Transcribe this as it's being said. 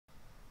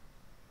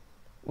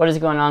What is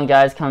going on,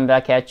 guys? Coming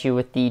back at you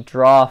with the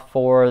draw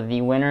for the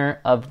winner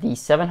of the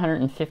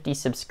 750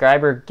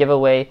 subscriber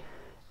giveaway.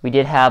 We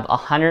did have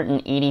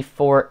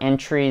 184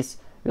 entries.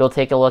 We'll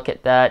take a look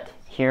at that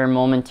here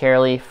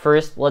momentarily.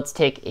 First, let's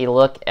take a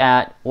look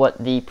at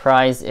what the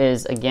prize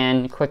is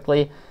again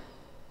quickly.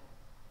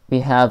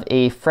 We have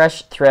a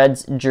Fresh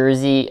Threads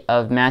jersey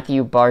of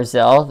Matthew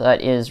Barzal.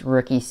 That is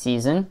rookie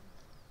season.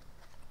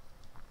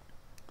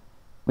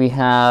 We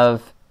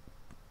have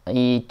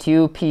a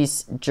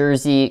 2-piece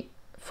jersey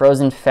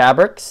Frozen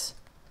Fabrics,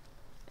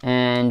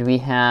 and we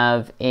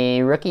have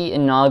a rookie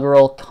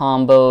inaugural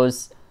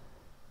combos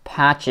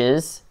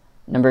patches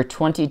number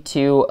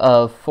 22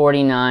 of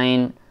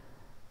 49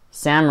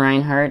 Sam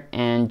Reinhart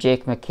and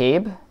Jake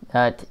McCabe.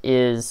 That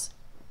is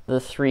the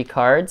 3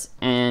 cards,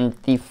 and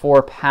the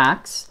 4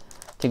 packs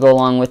to go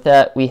along with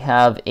that. We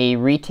have a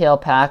retail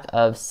pack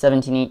of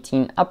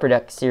 17-18 Upper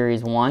Deck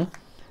Series 1,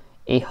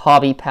 a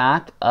hobby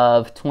pack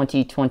of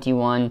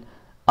 2021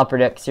 Upper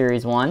Deck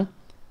Series 1,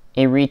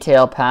 a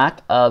retail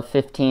pack of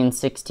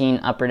 15-16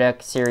 Upper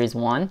Deck Series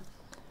 1,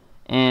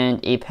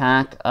 and a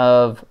pack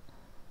of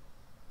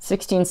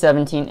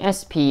 16-17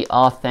 SP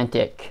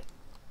Authentic.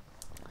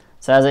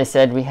 So as I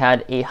said, we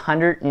had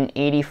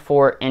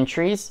 184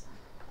 entries,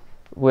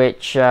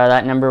 which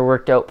that number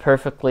worked out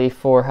perfectly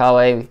for how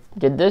I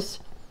did this.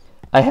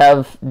 I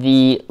have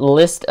the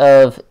list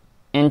of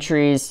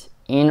entries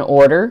in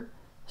order.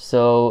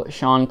 So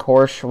Sean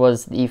Korsh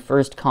was the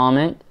first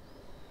comment,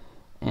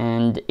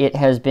 and it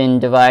has been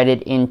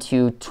divided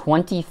into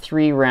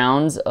 23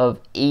 rounds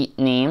of 8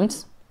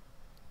 names.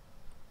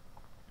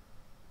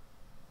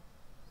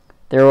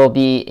 There will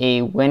be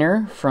a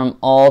winner from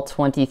all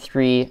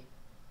 23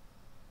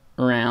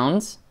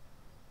 rounds.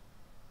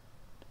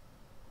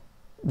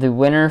 The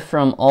winner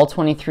from all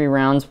 23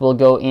 rounds will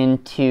go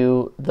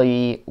into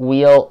the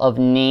wheel of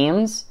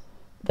names.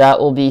 That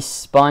will be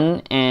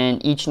spun,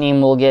 and each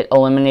name will get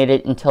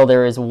eliminated until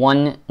there is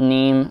 1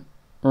 name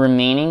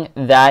remaining.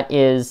 That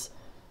is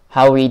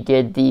how we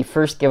did the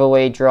first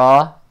giveaway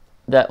draw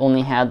that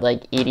only had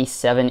like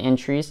 87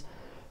 entries.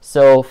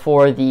 So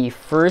for the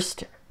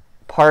first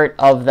part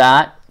of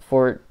that,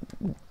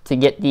 to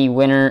get the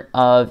winner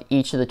of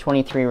each of the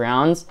 23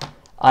 rounds,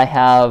 I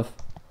have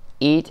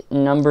 8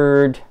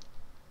 numbered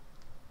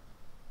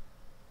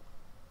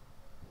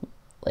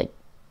like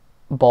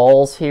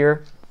balls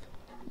here.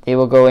 They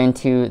will go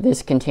into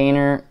this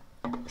container,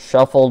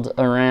 shuffled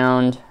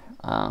around,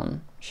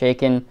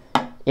 shaken.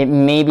 It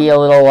may be a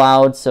little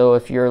loud, so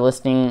if you're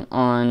listening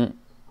on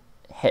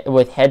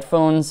with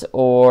headphones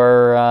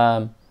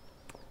or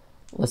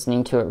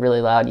listening to it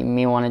really loud, you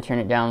may want to turn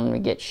it down when we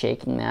get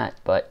shaking that.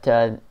 But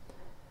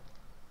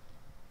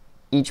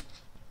each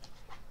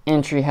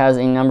entry has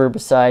a number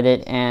beside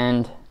it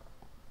and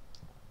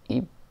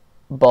a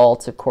ball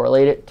to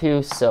correlate it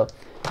to. So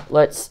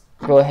let's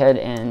go ahead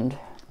and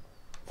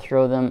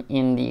throw them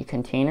in the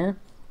container.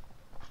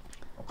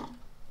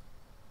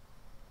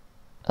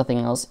 Nothing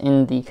else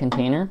in the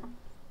container.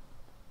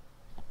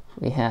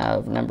 We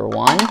have number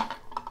 1,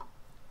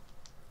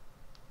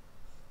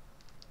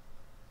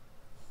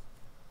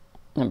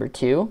 number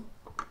 2,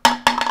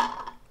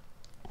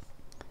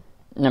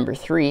 number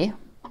 3,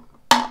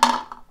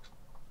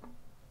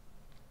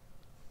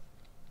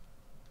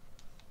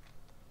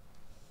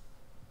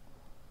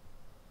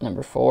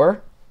 number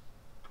 4,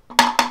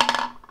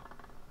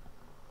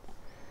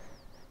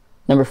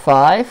 number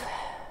 5,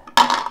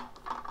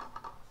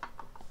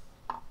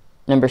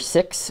 number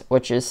 6,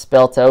 which is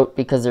spelt out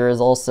because there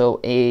is also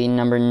a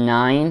number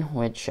 9,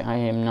 which I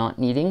am not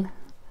needing,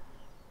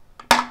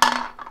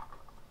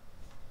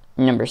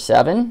 number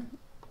 7,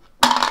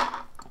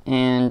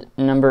 and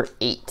number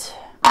 8.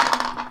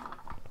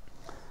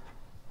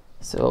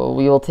 So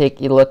we will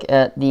take a look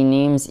at the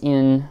names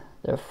in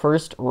the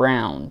first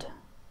round.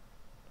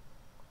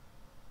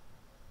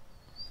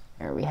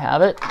 There we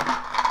have it.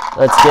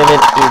 Let's give it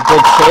a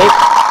good shake.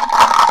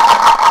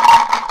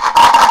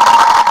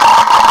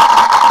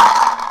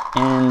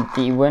 And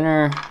the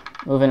winner,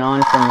 moving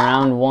on from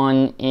round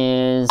 1,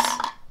 is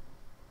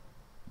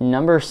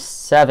number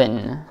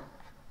 7.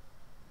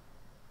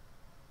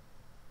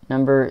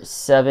 Number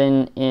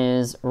 7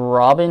 is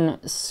Robin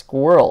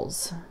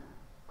Squirrels.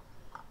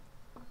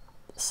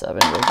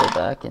 7 will go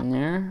back in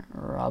there.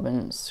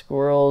 Robin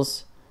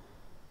Squirrels.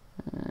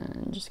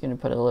 And I'm just going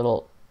to put a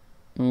little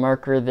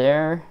marker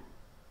there.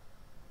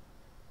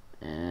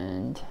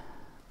 And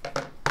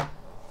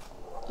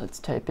let's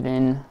type it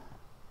in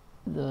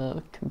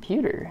the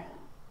computer.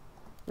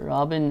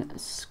 Robin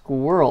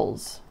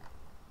Squirrels.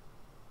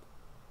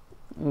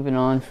 Moving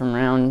on from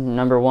round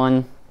number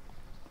 1.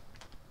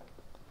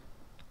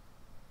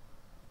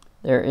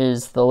 There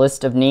is the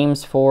list of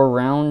names for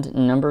round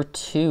number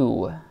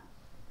 2.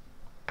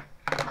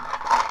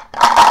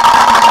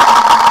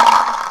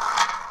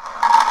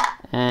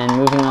 And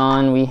moving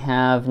on, we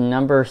have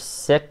number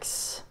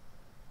 6.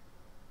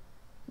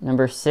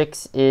 Number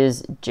 6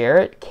 is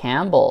Jarrett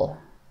Campbell.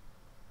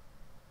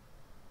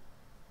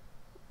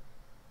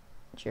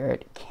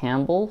 Jarrett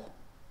Campbell.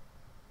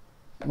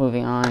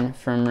 Moving on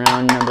from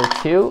round number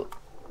 2,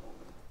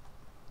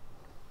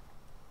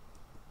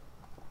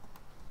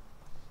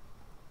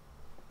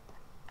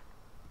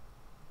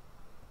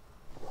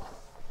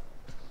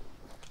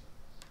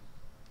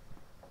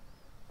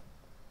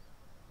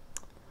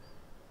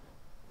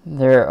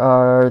 There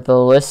are the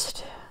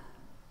list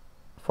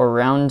for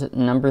round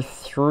number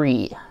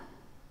 3.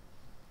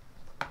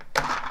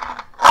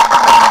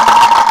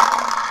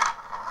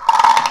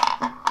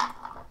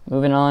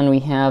 Moving on, we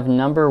have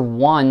number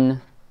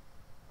 1.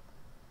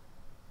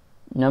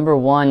 Number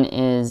 1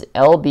 is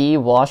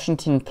LB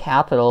Washington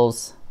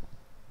Capitals.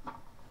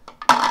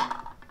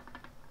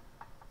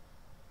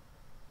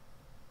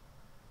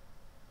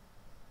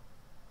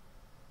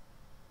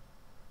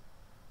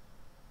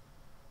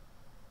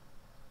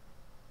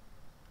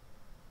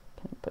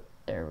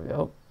 There we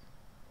go.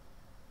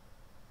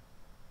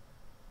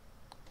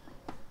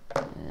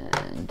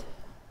 And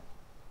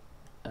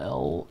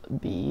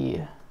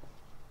LB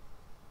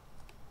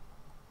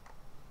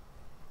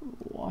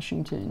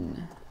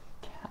Washington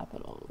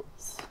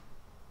Capitals.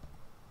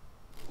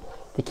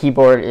 The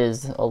keyboard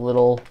is a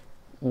little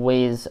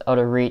ways out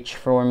of reach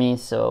for me,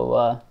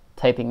 so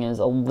typing is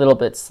a little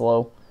bit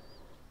slow.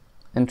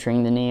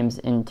 Entering the names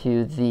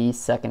into the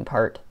second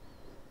part.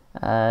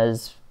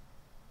 As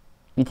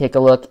we take a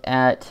look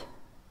at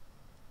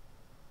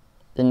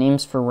the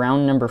names for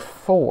round number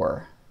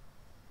 4.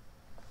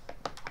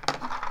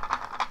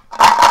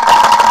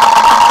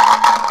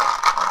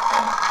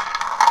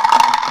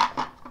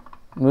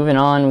 Moving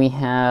on, we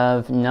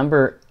have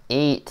number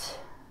 8.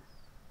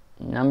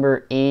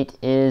 Number 8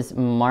 is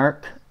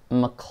Mark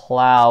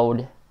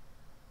McLeod.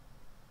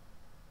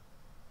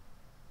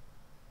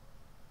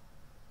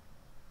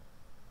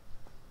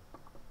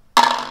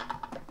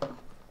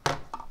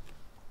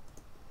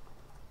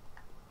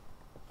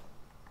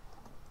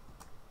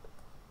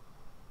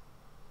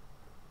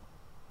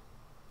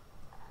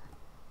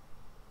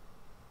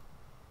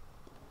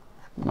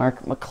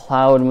 Mark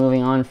McLeod,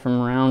 moving on from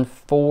round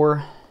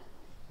 4.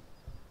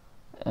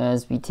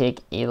 As we take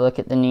a look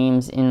at the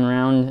names in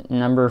round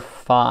number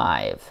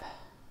 5.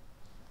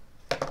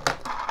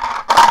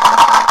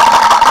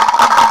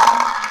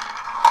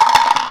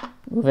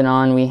 Moving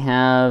on, we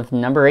have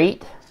number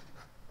 8,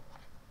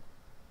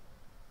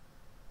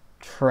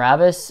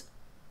 Travis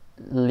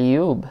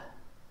Liube.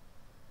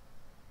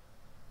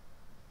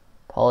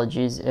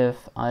 Apologies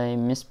if I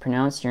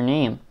mispronounced your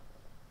name.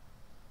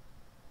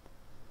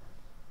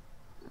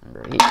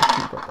 Number 8,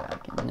 go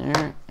back in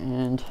there,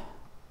 and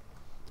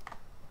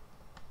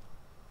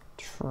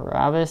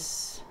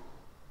Travis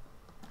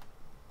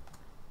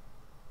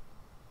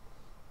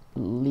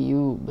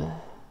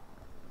Liube.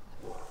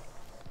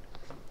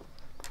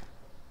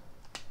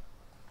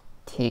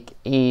 Take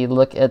a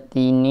look at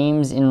the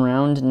names in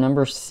round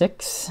number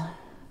 6.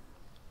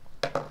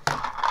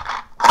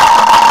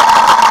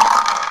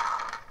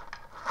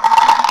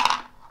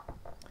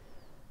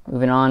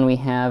 Moving on, we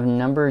have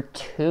number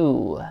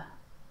 2,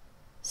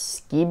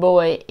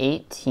 Skiboy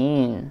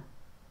 18.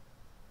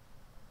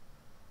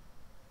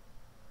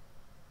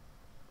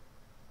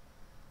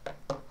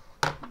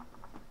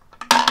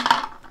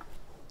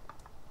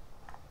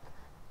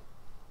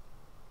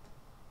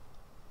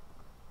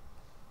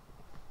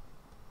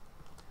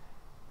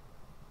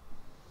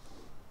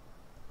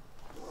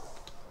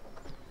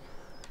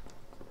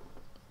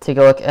 Take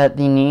a look at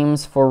the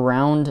names for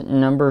round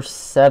number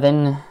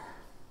 7.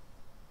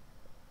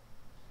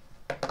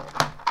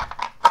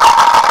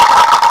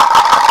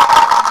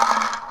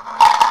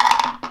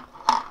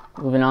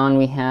 Moving on,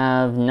 we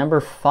have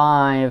number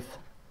 5.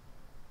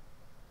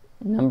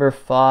 Number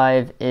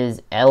 5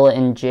 is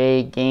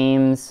L&J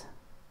Games.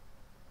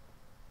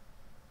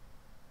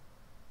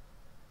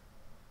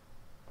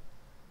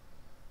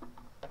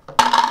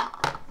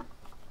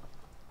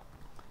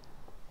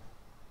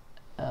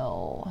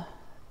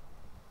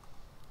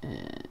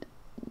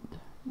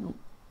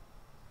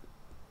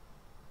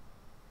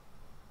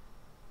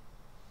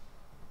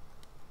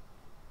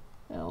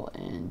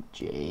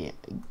 L&J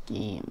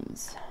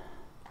Games.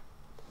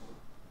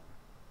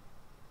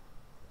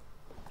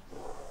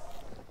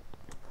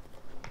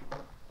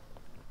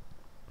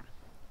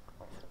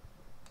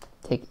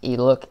 Take a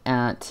look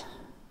at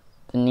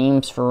the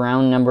names for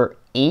round number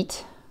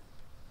 8.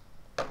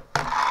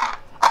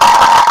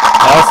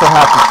 I also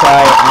have to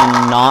try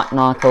and not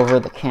knock over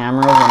the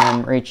camera when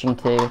I'm reaching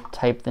to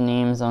type the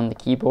names on the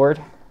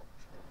keyboard.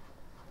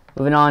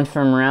 Moving on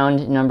from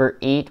round number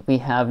 8, we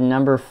have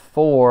number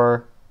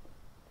 4,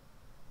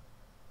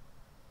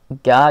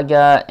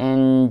 Gaga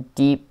and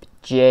Deep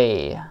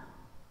J.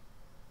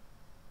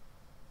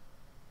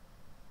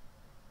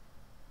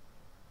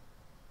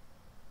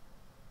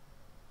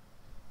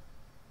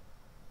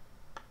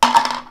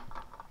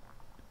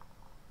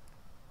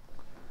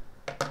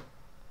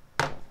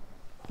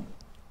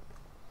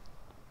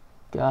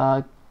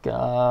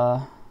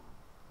 Gaga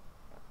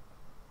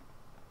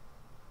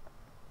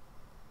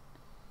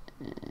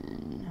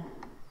and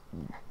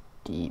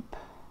Deep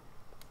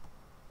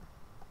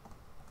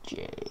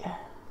J.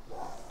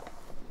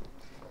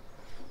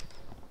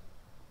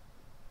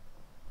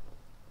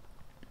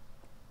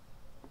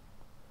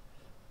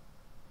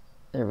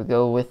 There we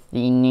go with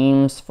the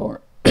names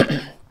for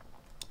the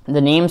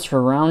names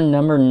for round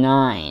number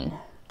 9.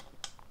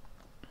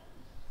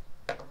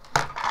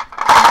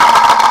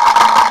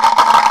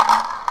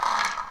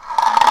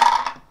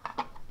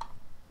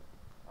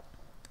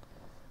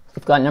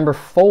 We've got number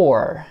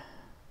 4,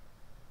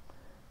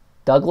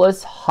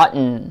 Douglas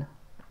Hutton.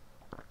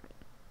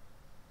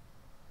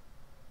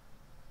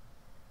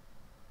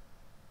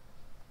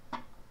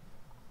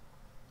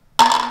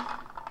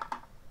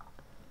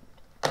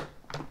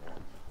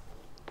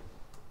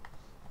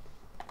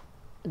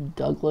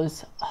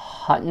 Douglas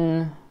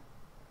Hutton.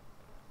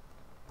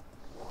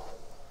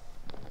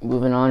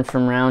 Moving on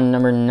from round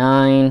number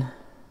 9.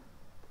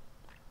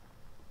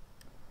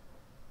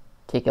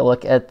 Take a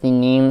look at the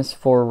names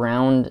for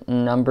round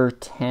number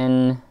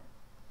 10.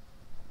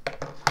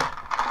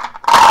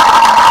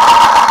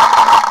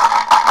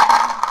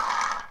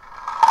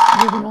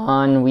 Moving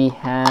on, we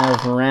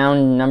have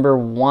round number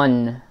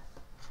 1.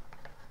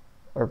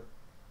 Or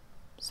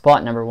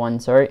spot number 1,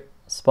 sorry.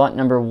 Spot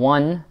number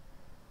 1.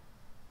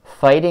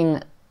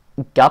 Fighting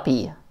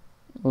Guppy.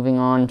 Moving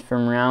on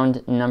from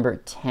round number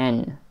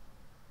 10.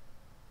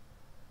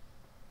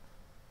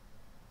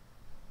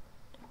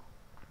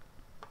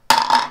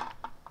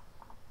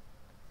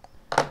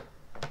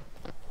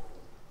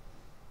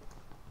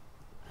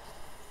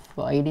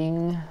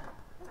 Fighting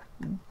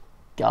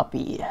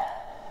Guppy.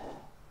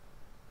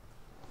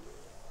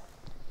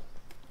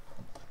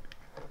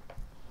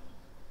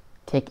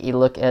 Take a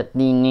look at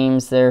the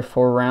names there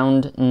for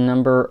round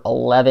number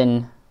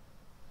 11.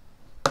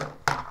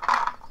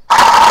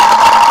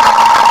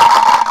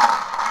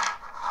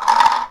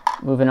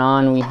 Moving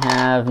on, we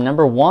have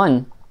number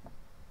 1.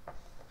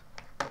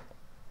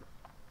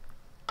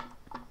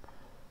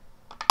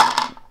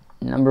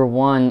 Number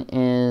 1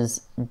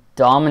 is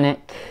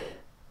Dominic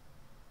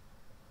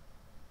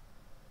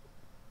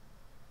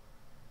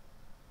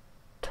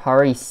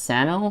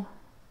Tarisano.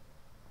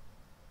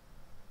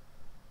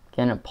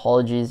 Again,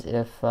 apologies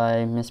if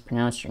I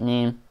mispronounced your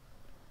name.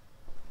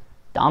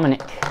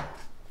 Dominic.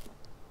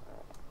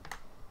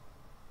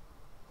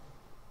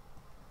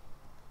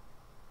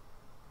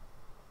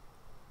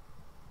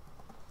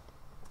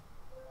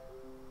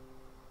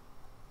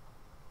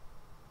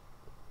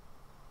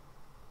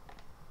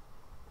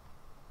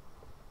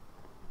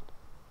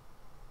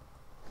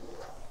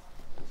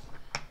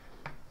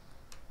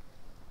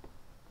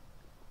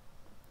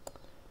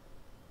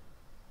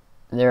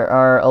 There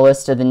are a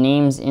list of the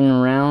names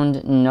in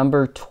round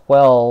number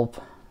 12.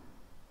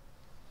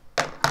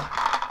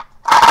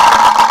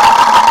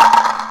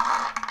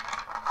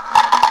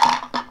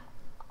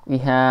 We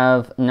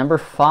have number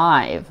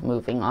 5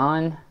 moving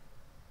on.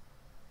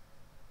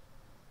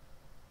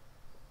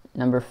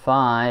 Number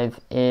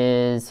 5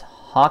 is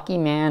Hockey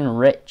Man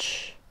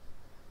Rich.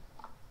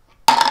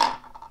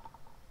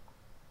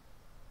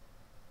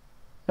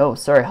 Oh,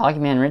 sorry, Hockey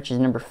Man Rich is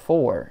number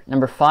 4.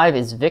 Number 5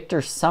 is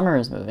Victor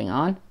Summers moving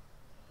on.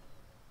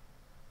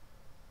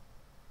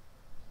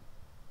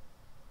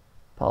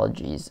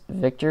 Apologies.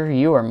 Victor,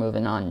 you are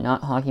moving on,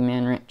 not Hockey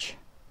Man Rich.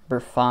 Number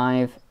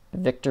 5,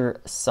 Victor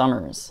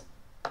Summers.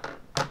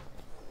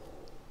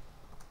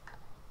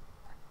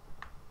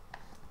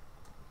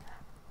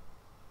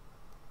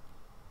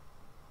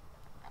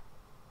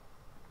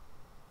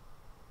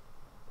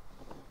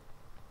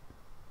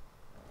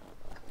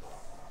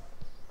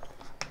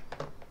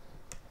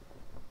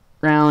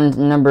 Round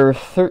number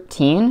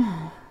 13.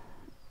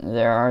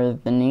 There are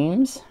the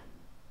names.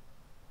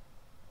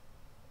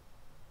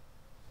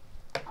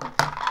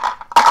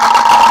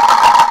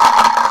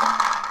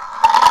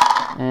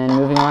 And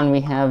moving on,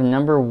 we have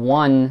number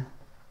 1.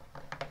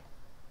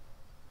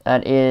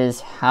 That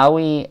is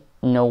Howie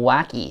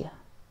Nowacki.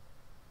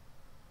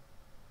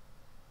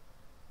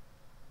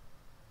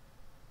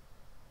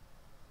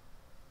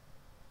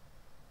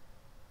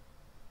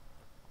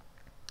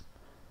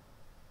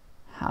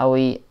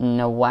 Howie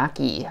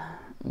Nowacki.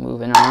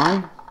 Moving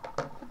on.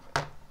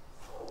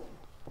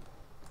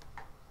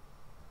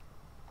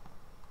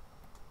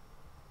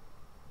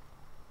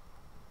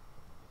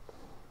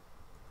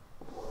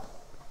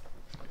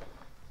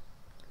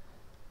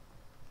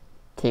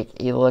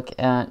 Take a look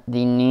at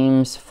the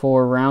names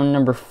for round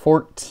number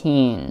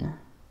 14.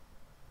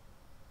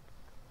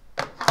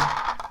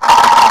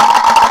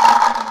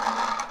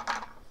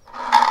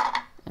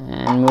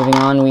 And moving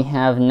on, we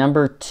have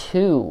number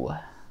 2.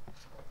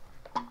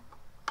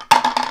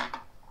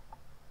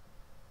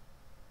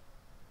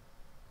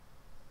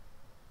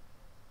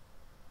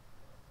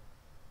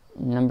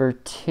 Number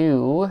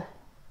 2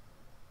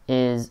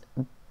 is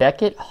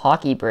Beckett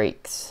Hockey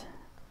Breaks.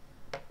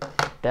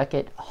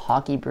 Beckett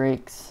Hockey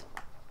Breaks.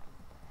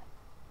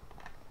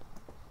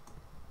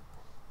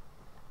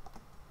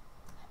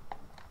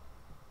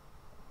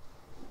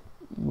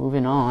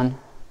 Moving on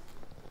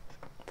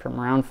from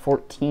round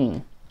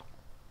 14.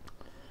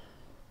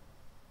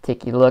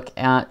 Take a look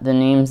at the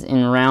names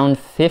in round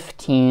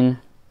 15.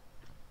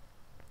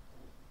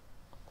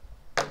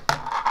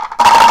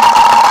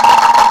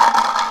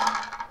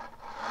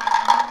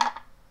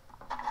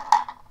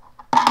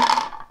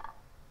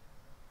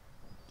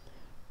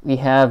 We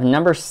have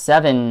number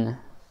 7.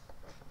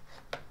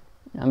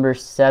 Number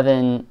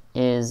 7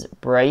 is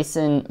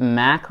Bryson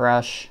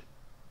Macrush.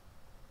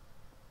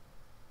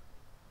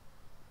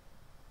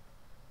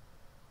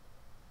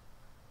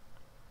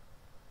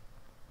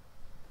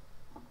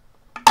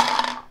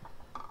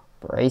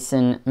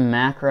 Bryson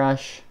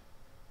McRush.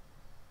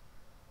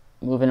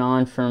 Moving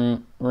on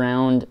from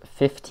round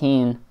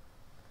 15.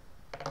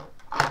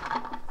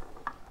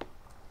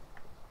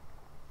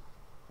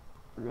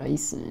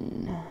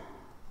 Bryson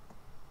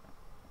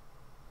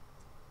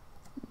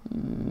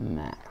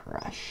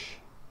McRush.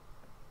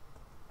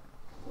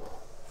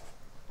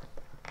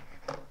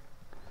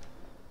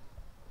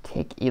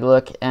 Take a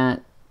look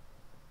at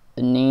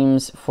the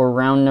names for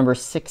round number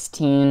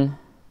 16.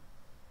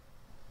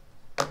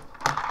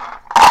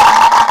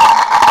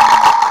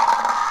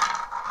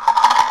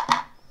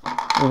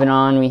 Moving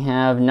on, we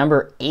have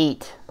number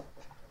 8.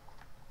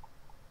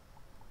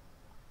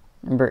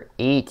 Number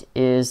 8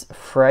 is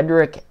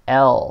Frederick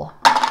L.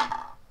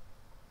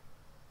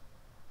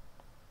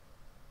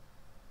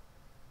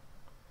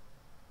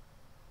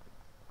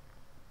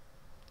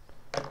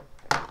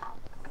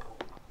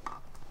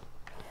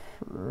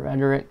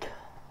 Frederick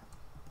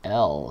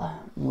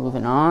L.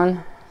 Moving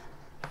on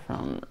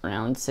from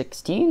round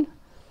 16.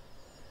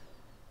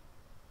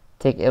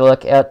 Take a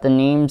look at the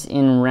names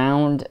in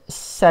round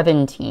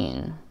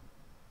 17.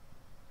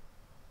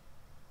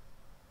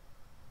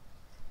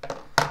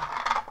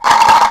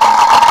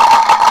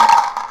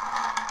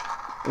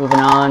 Moving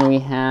on, we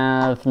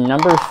have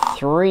number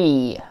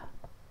 3.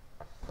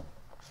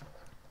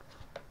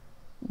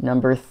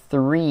 Number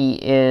 3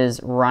 is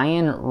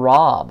Ryan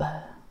Robb.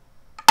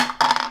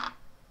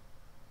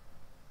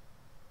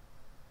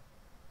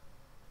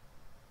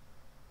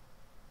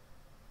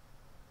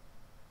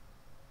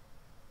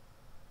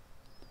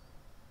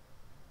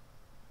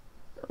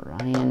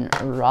 Ryan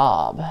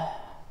Robb.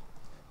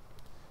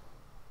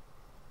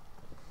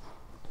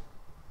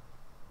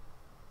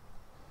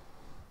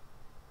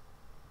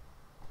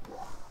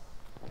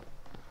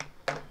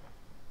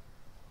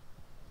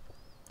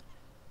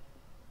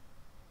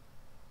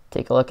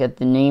 Take a look at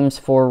the names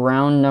for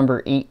round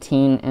number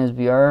 18 as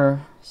we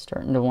are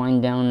starting to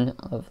wind down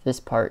of this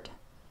part.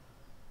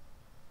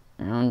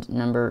 Round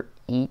number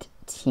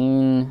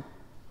 18.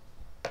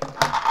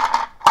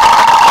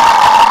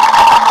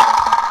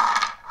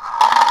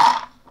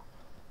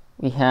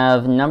 We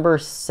have number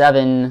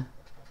 7.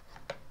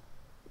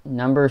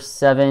 Number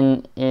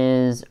 7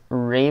 is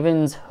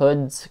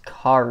Ravenshood's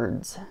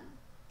Cards.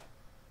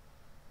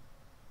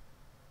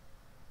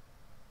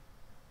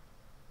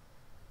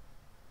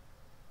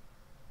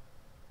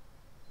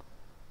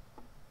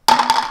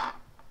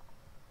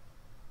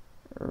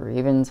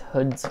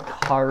 Ravenshood's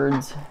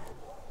Cards.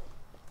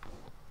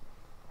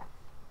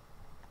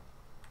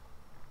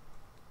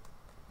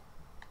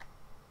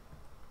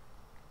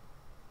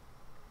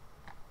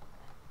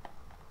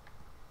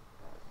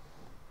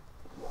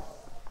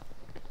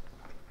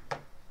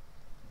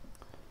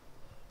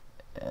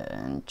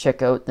 And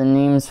check out the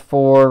names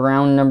for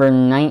round number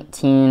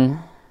 19.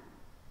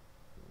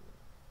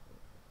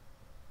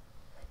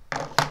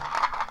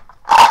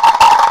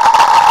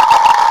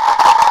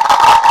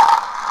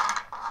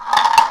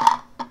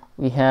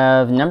 We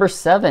have number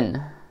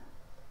 7.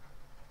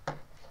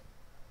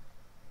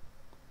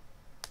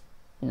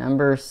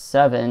 Number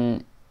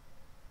 7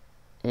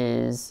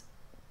 is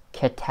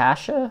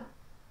Katasha.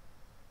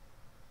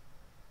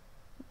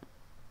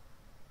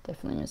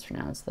 Definitely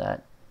mispronounced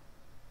that.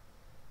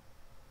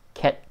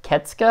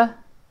 Ketska?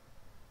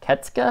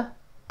 Ketska?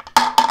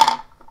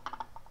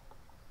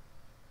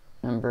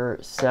 Number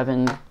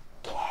 7,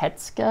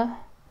 Ketska.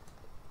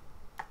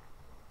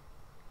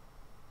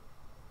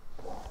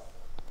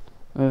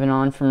 Moving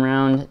on from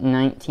round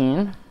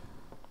 19.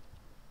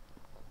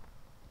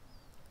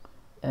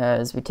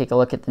 As we take a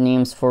look at the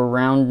names for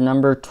round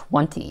number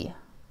 20.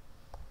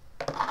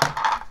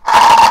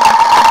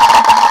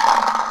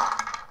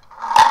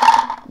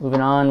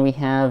 Moving on, we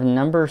have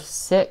number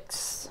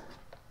 6.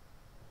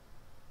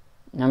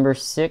 Number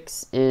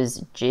 6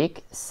 is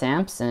Jake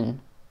Sampson.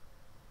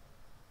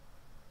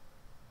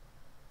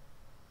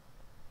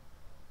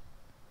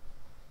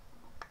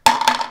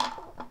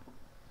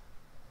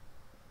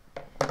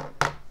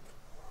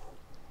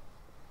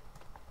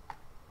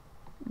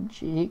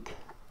 Jake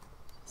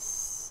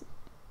Sampson.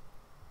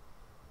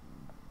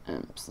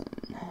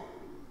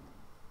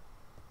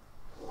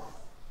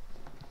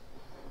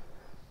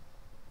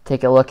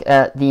 Take a look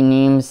at the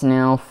names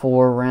now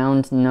for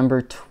round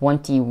number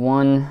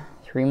 21.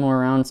 3 more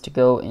rounds to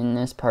go in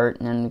this part,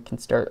 and then we can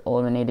start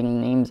eliminating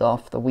names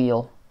off the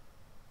wheel.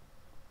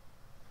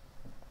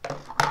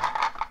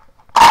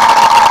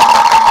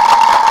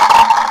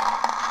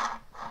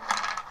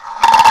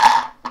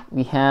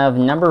 We have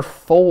number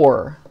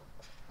 4.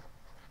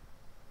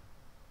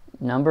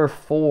 Number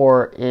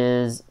 4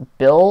 is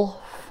Bill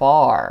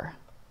Farr.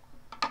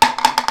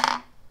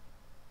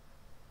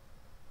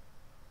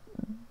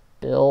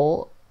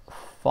 Bill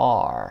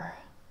Farr.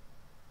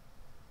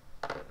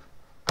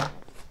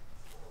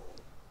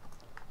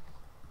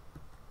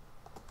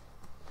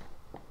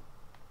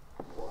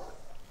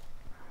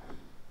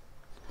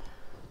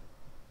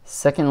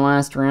 Second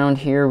last round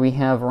here, we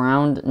have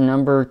round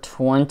number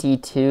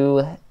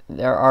 22.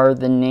 There are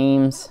the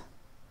names.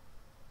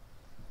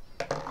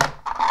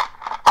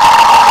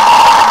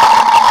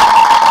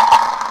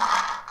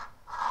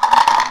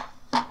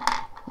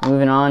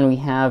 Moving on, we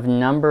have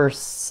number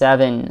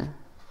 7.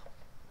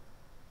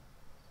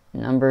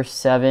 Number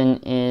 7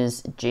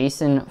 is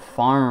Jason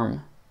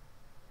Farm.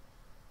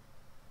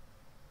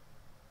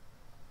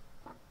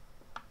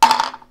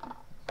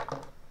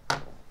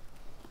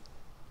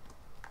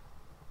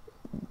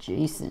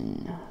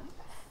 Jason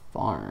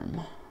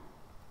Farm.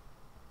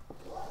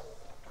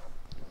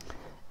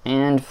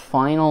 And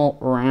final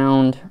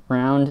round,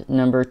 round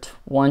number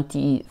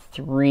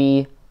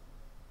 23.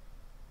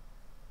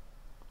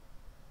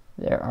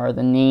 There are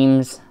the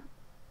names: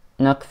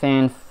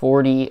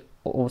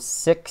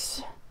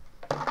 NuckFan4006.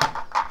 The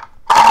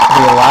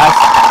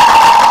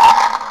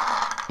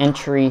last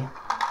entry,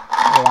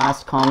 the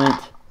last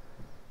comment.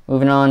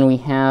 Moving on, we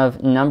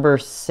have number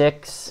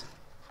 6.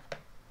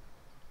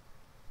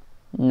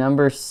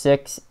 Number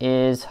 6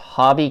 is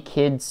Hobby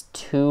Kids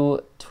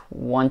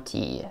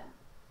 220.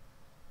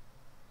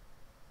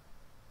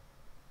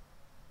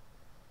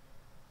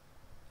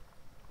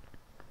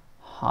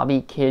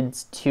 Hobby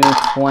Kids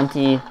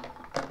 220,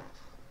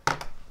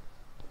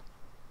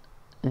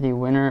 the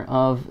winner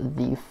of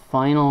the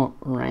final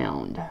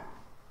round.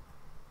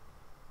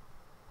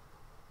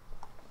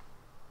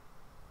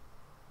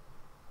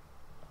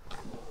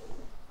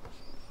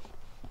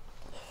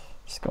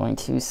 Just going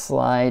to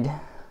slide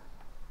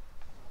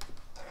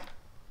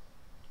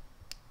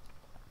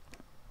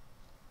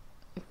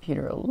the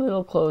computer a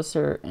little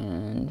closer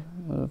and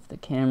move the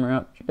camera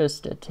up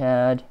just a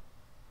tad,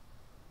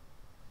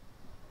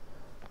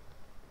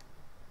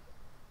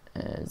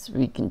 as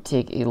we can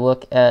take a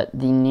look at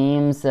the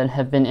names that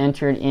have been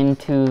entered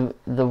into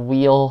the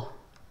wheel.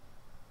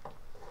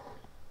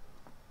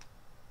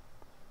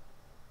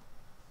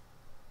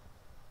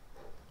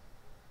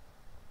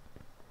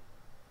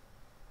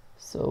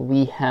 So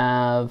we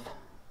have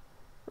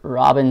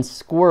Robin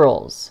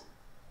Squirrels,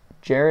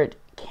 Jarrett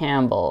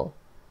Campbell,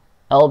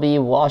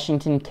 LB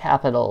Washington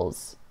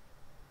Capitals,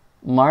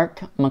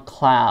 Mark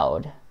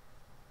McLeod,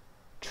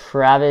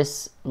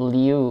 Travis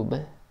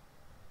Liube,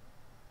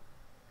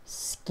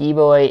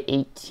 Skiboy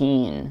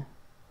 18,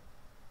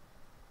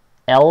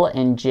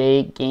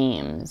 L&J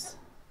Games,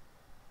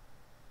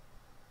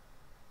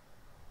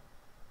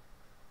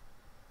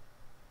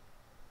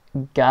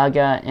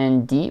 Gaga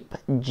and Deep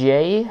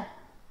J,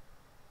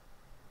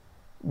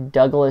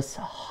 Douglas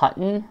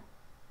Hutton,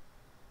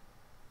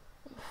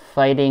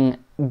 Fighting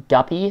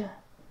Guppy,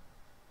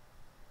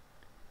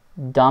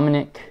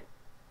 Dominic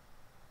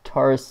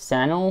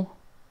Tarsano,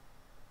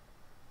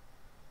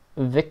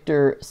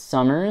 Victor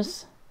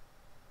Summers,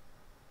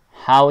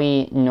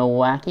 Howie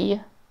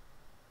Nowacki,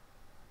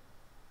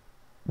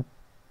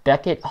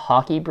 Beckett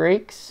Hockey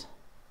Breaks,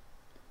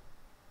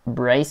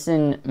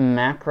 Bryson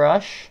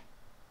Macrush,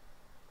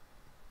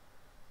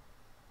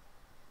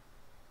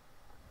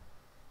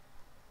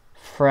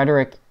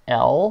 Frederick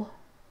L.,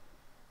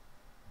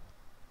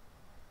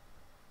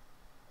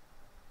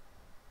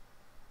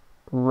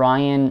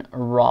 Ryan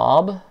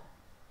Robb,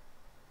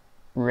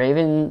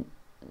 Ravens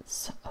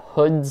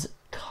Hoods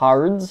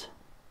Cards,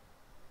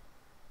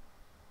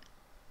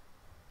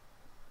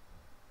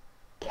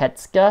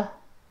 Ketska,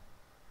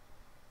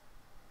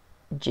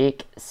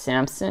 Jake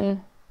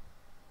Sampson,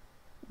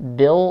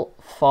 Bill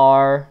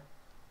Farr,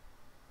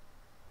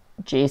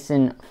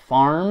 Jason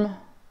Farm,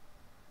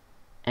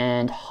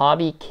 and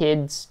Hobby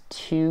Kids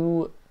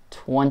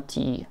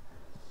 220.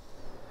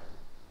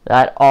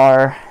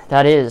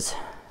 That is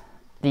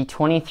the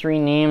 23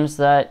 names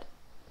that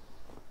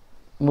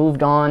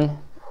moved on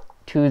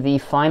to the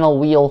final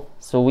wheel.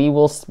 So we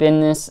will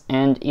spin this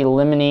and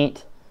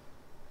eliminate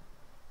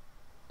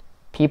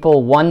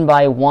people one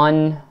by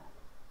one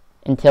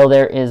until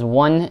there is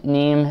one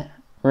name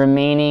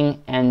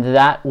remaining, and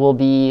that will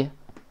be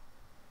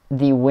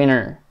the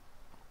winner.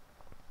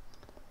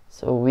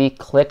 So we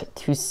click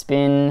to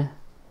spin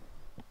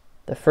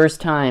the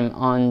first time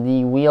on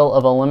the wheel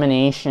of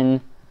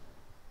elimination,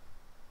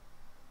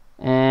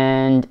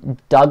 and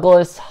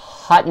Douglas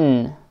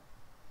Hutton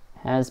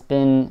has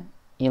been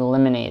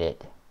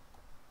eliminated.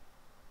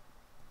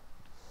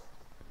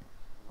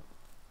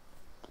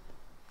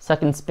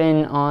 Second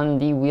spin on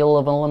the wheel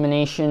of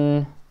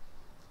elimination,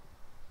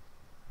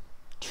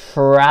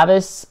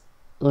 Travis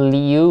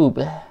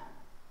Liube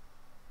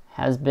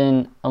has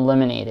been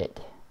eliminated.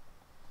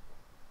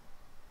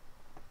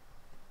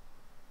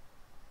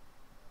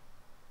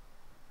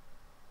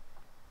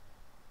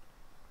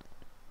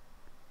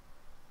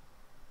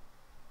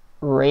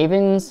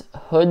 Ravens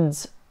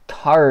Hoods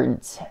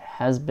Cards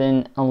has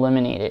been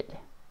eliminated.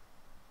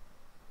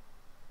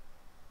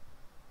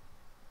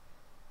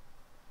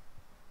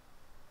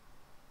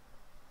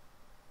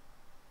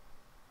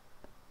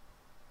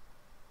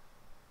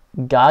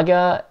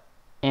 Gaga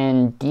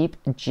and Deep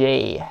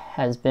J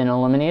has been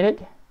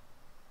eliminated.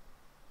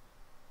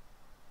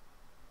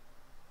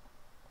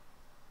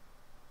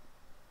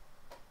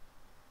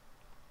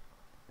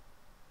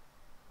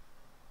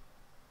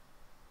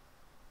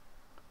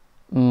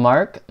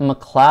 Mark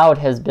McLeod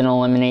has been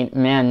eliminated.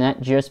 Man,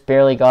 that just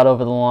barely got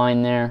over the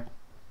line there.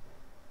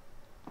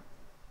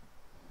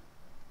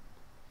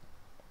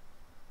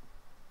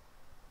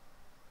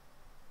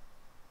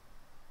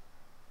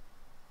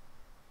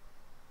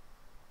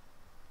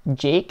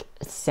 Jake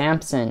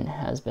Sampson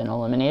has been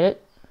eliminated.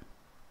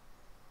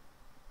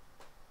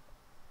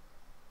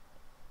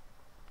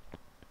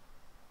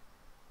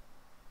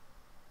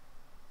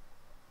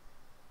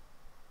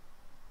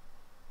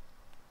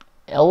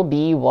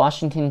 LB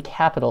Washington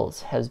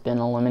Capitals has been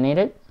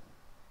eliminated.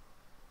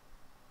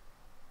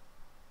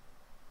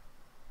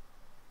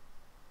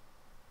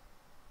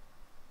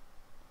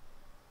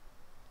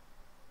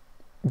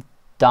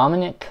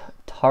 Dominic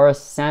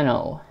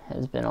Tarasano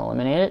has been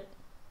eliminated.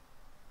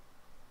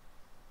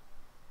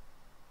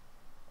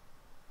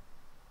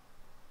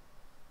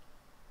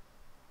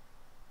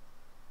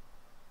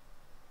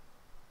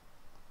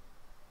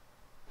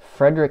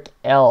 Frederick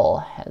L.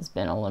 has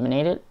been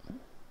eliminated.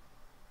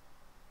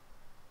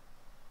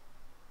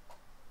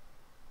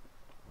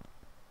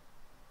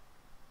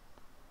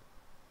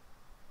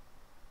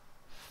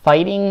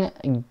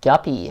 Fighting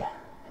Guppy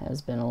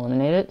has been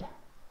eliminated.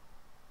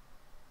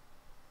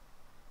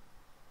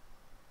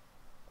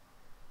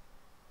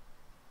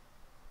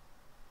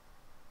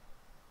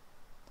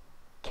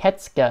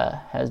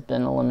 Ketska has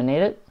been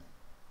eliminated.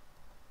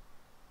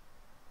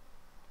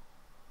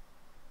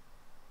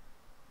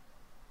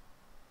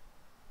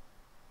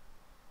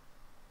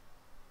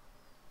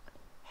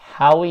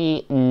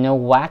 Howie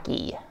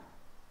Nowacki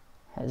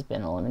has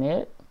been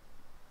eliminated.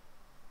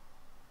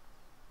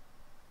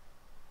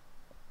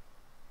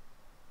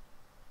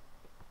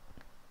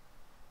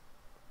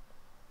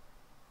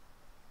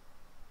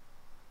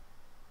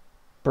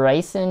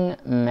 Bryson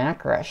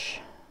Macrush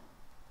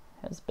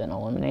has been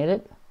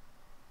eliminated.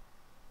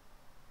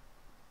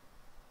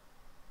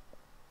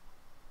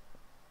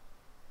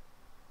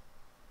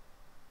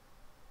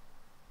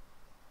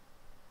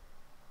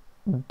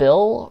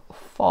 Bill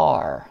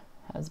Farr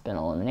has been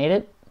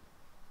eliminated.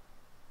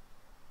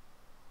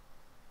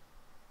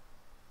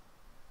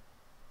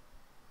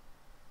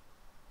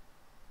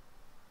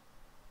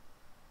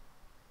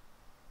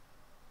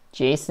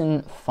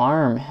 Jason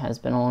Farm has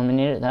been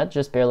eliminated. That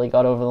just barely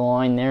got over the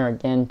line there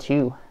again,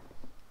 too.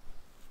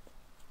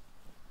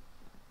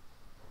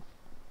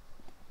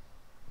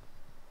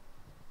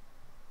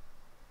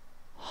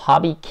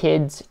 Hobby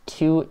Kids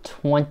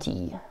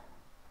 220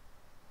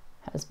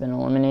 has been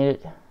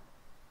eliminated.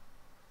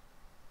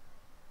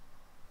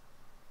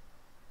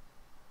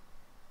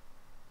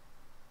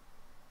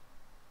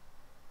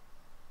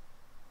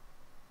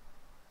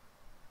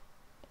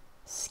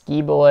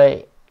 Ski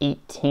Boy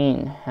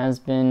 18 has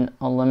been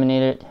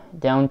eliminated,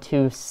 down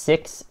to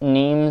 6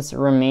 names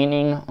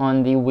remaining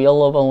on the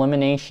wheel of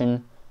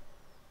elimination.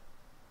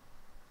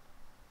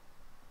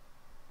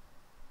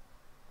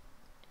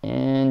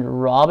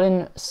 And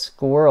Robin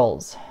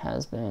Squirrels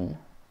has been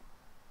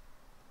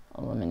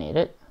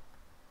eliminated.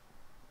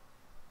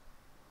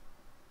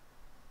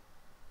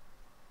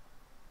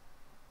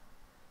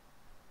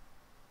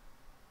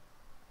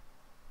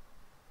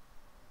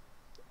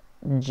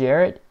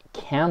 Jarrett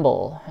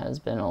Campbell has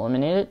been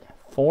eliminated.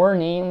 4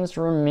 names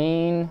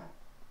remain.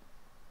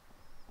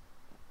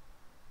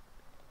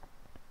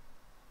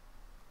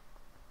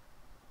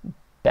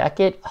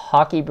 Beckett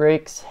Hockey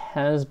Breaks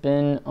has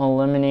been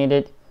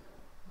eliminated.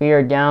 We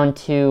are down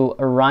to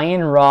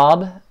Ryan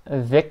Robb,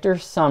 Victor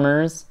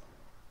Summers,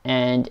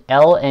 and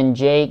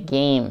L&J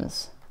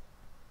Games.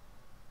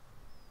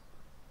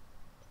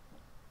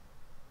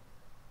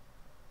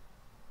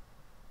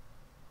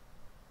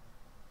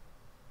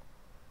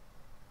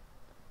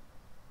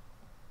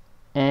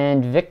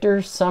 And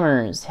Victor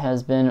Summers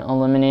has been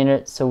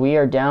eliminated, so we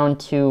are down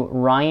to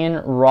Ryan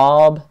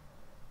Robb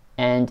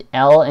and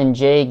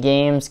L&J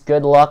Games.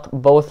 Good luck,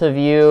 both of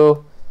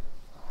you.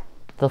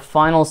 The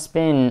final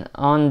spin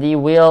on the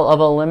wheel of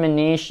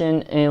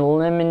elimination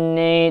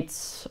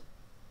eliminates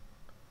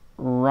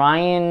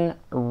Ryan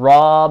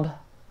Robb,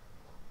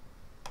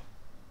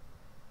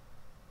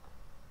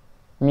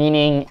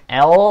 meaning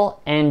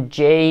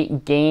L&J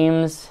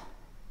Games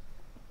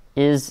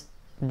is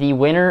the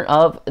winner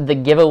of the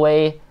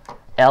giveaway.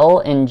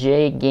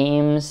 L&J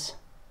Games,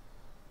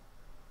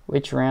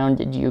 which round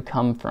did you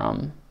come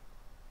from?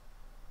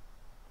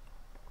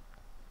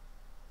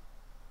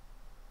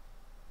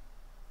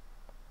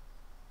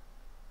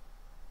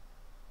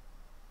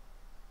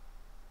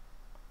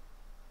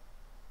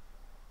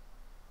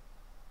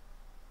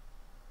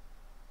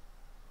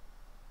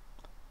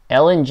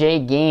 L&J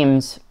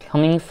Games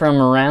coming from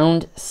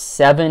round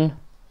 7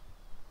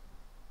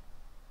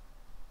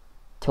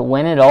 to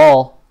win it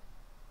all.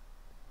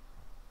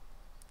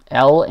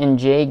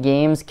 L&J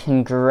Games,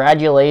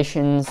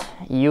 congratulations.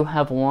 You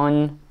have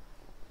won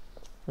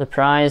the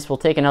prize. We'll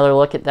take another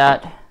look at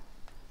that.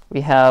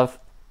 We have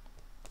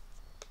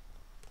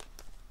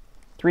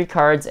 3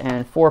 cards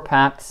and 4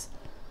 packs.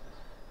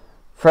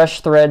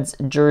 Fresh Threads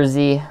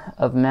jersey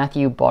of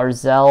Matthew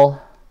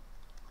Barzal.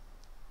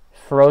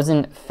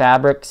 Frozen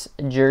Fabrics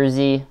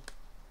jersey.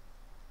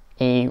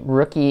 A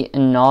rookie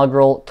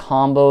inaugural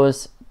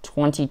combos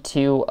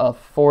 22 of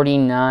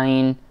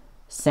 49,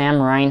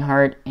 Sam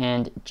Reinhart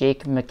and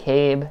Jake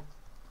McCabe.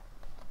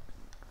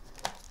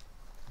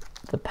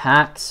 The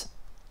packs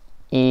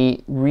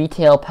a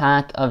retail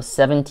pack of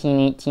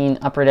 1718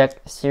 Upper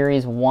Deck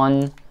Series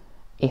 1,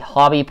 a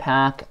hobby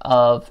pack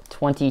of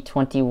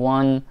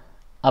 2021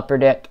 Upper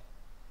Deck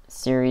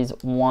Series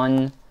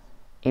 1,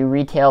 a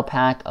retail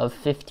pack of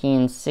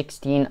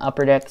 1516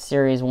 Upper Deck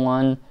Series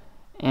 1,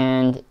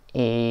 and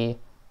a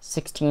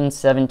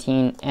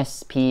 1617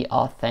 SP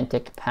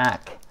Authentic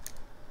pack.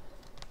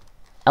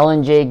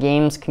 L&J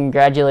Games,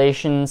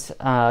 congratulations.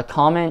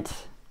 Comment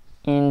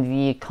in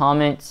the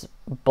comments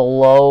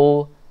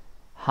below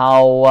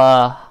how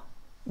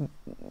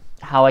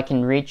I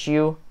can reach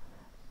you.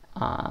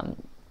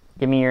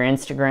 Give me your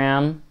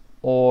Instagram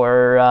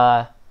or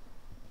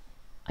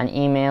an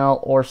email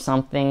or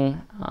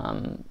something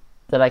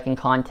that I can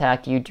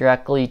contact you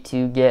directly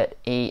to get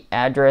a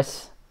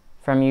address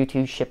from you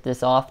to ship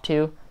this off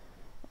to.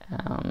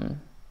 I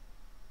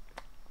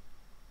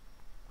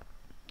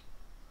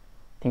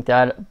think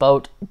that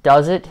about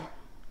does it.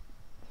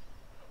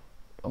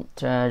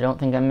 Don't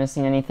think I'm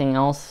missing anything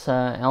else.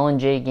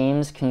 L&J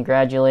Games,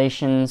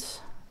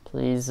 congratulations.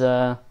 Please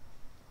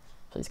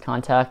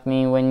contact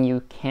me when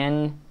you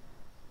can.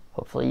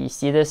 Hopefully you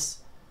see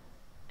this.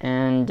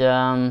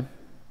 And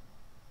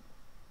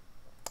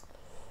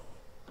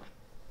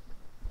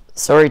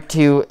sorry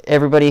to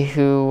everybody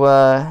who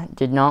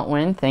did not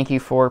win. Thank you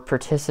for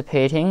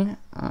participating.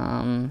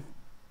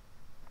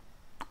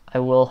 I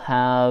will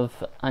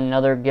have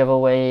another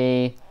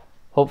giveaway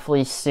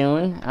hopefully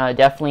soon,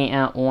 definitely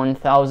at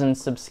 1,000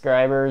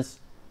 subscribers,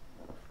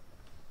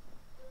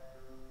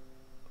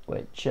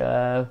 which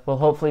will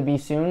hopefully be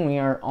soon. We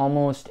are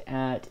almost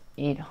at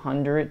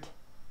 800.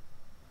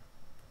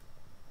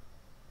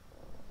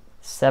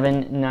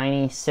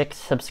 796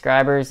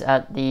 subscribers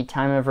at the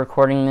time of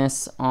recording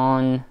this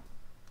on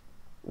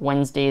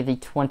Wednesday the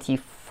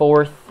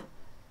 24th.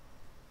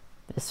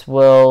 This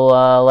will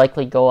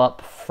likely go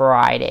up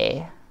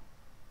Friday,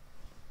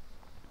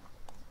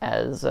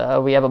 as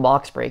we have a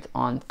box break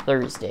on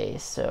Thursday.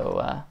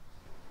 So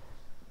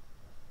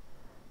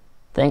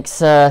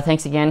thanks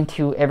again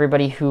to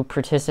everybody who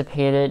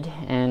participated,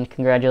 and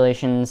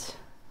congratulations,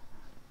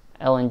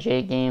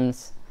 L&J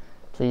Games.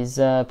 Please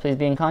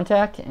be in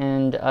contact,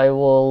 and I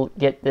will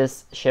get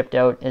this shipped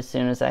out as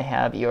soon as I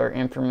have your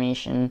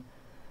information.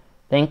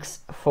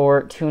 Thanks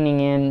for tuning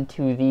in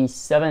to the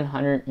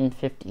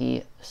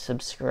 750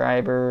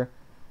 subscriber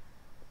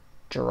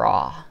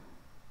draw.